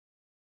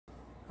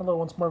Hello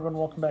once more everyone,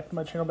 welcome back to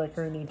my channel back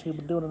here on YouTube.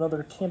 We're doing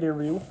another candy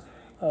review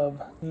of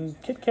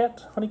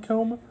KitKat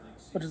Honeycomb,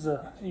 which is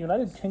a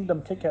United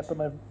Kingdom KitKat that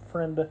my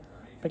friend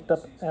picked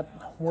up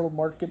at World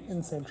Market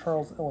in St.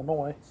 Charles,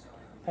 Illinois.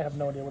 I have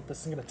no idea what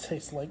this is going to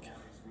taste like.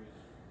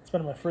 It's been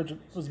in my fridge. It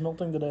was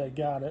melting the day I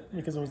got it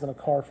because it was in a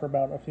car for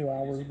about a few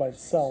hours by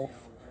itself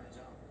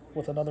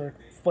with another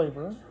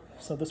flavor.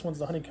 So this one's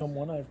the Honeycomb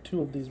one. I have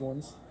two of these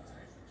ones.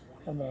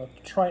 I'm going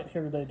to try it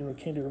here today, do a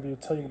candy review,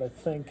 tell you what I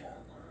think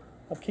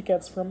of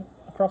KitKats from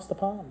across the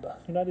pond,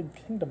 United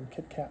Kingdom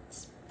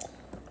KitKats.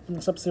 In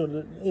this episode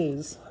it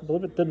is, I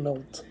believe it did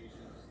melt,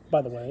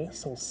 by the way,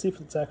 so we'll see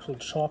if it's actually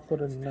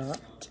chocolate or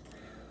not.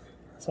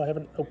 So I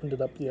haven't opened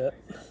it up yet.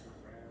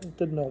 It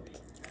did melt,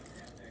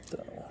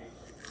 though.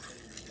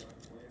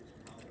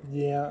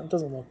 Yeah, it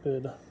doesn't look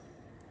good.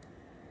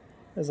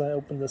 As I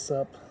open this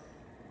up,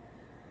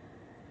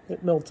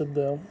 it melted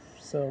though,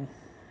 so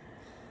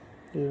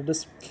either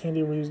this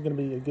candy review is going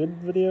to be a good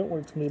video or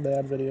it's going to be a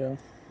bad video.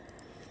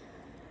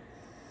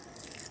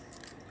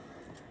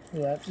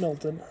 Yeah, it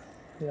melted.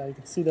 Yeah, you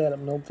can see that it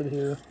melted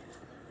here.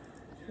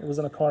 It was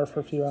in a car for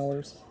a few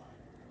hours.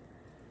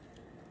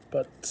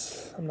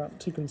 But I'm not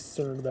too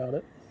concerned about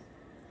it.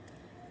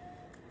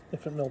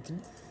 If it melted.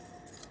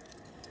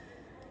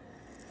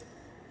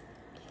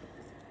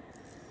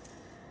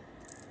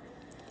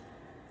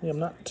 Yeah, I'm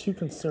not too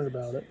concerned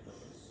about it.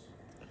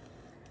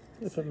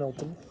 If it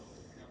melted.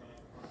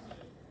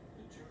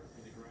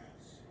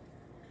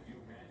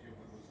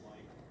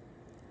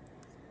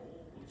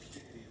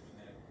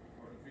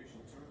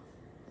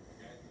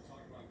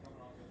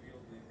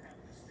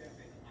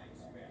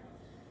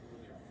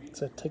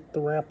 So take the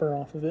wrapper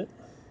off of it.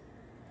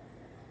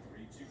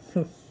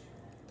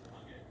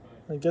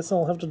 I guess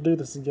I'll have to do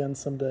this again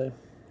someday.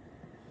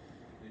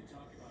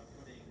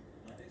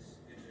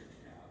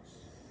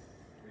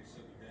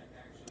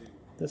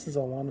 This is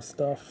a lot of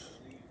stuff.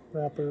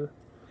 Wrapper.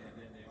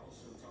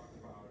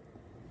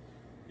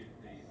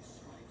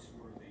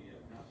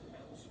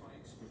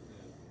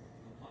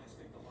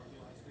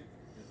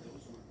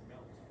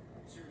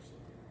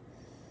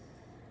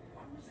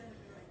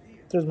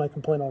 There's my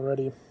complaint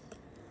already.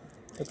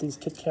 That these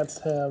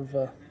KitKats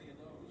have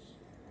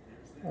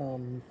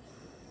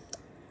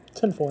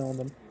tinfoil on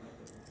them.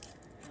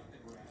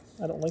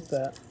 I don't like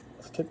that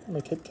with my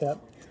KitKat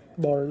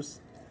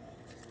bars.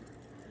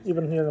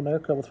 Even here in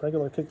America with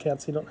regular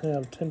KitKats, you don't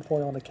have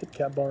tinfoil on a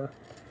KitKat bar.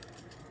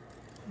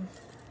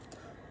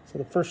 So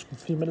the first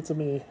few minutes of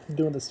me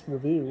doing this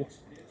review,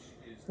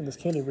 and this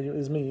candy review,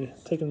 is me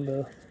taking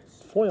the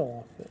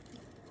foil off it.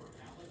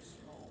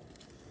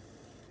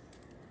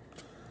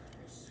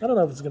 I don't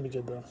know if it's going to be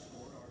good though.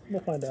 We'll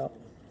find out.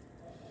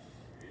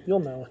 You'll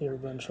know here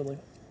eventually.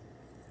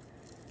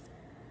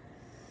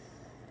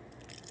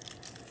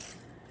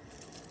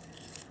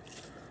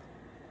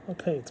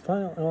 Okay, it's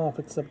finally off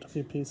except a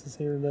few pieces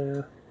here and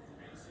there.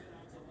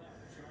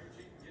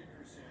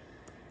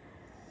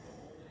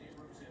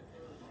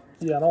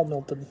 Yeah, it all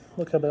melted.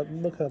 Look at that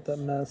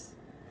mess.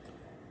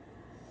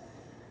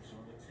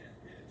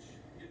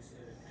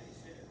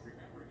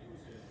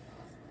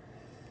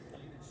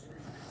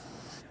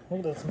 Look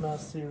at this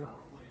mess here.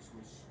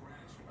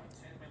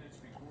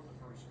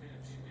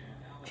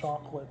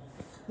 Chocolate.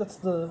 That's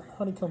the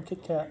Honeycomb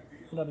KitKat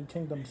United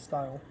Kingdom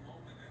style.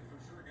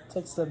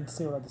 Taste it and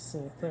see what I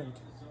think.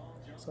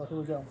 So here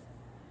we go.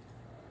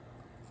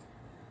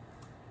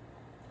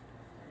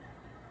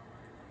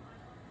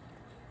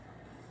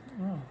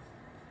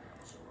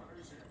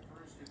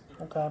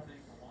 Okay.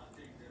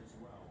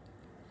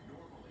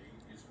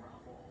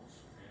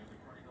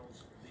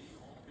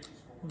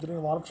 I'm getting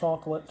a lot of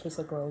chocolate. Tastes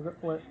like a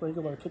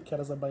regular KitKat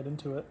as I bite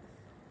into it.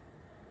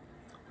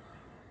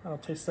 I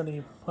don't taste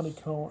any honey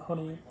at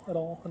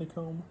all.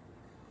 Honeycomb.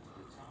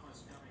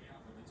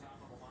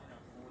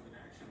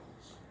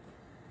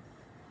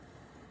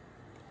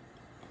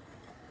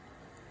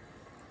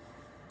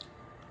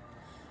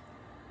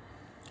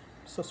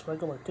 It's just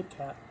regular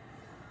KitKat,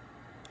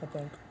 I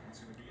think.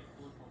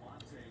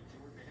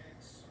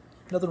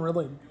 Nothing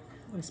really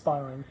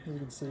inspiring, as you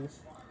can see.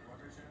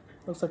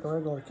 Looks like a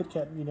regular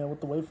KitKat, you know, with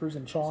the wafers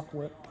and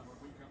chocolate.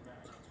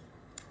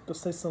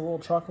 Just tastes a little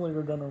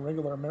chocolatier than a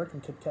regular American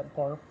KitKat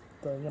bar,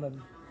 the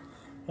United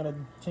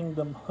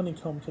Kingdom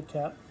Honeycomb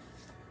KitKat.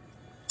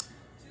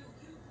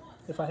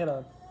 If I had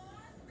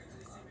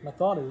my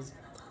thought is,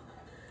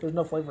 there's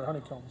no flavor of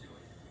honeycomb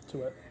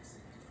to it.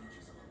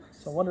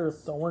 So I wonder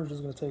if the orange is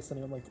going to taste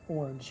any like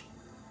orange.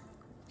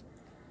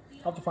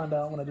 I'll have to find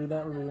out when I do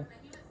that review.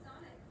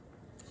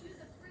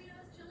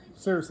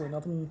 Seriously,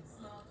 nothing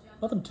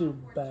too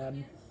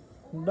bad.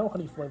 No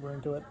honey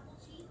flavoring to it.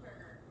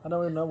 I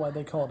don't even know why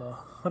they call it a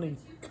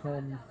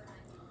Honeycomb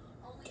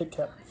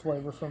KitKat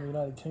flavor from the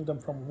United Kingdom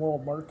from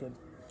World Market.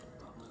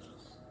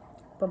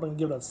 Probably gonna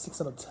give it a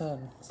 6 out of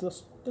 10. It's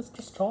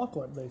just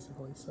chocolate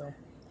basically. So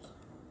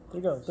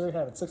there you go. There you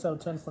have it. 6 out of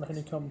 10 for the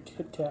Honeycomb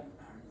KitKat,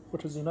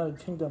 which is the United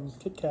Kingdom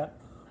KitKat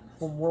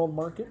from World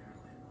Market.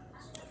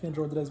 If you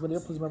enjoyed today's video,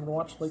 please remember to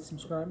watch, like,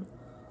 subscribe.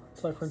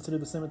 Tell my friends to do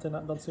the same if they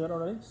don't see it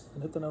already.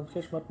 And hit the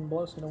notification button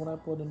below so you know when I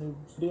upload a new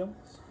video.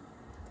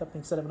 That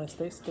being said, have a nice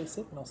day, stay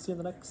safe, and I'll see you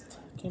in the next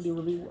candy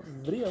review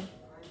video.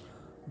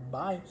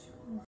 Bye.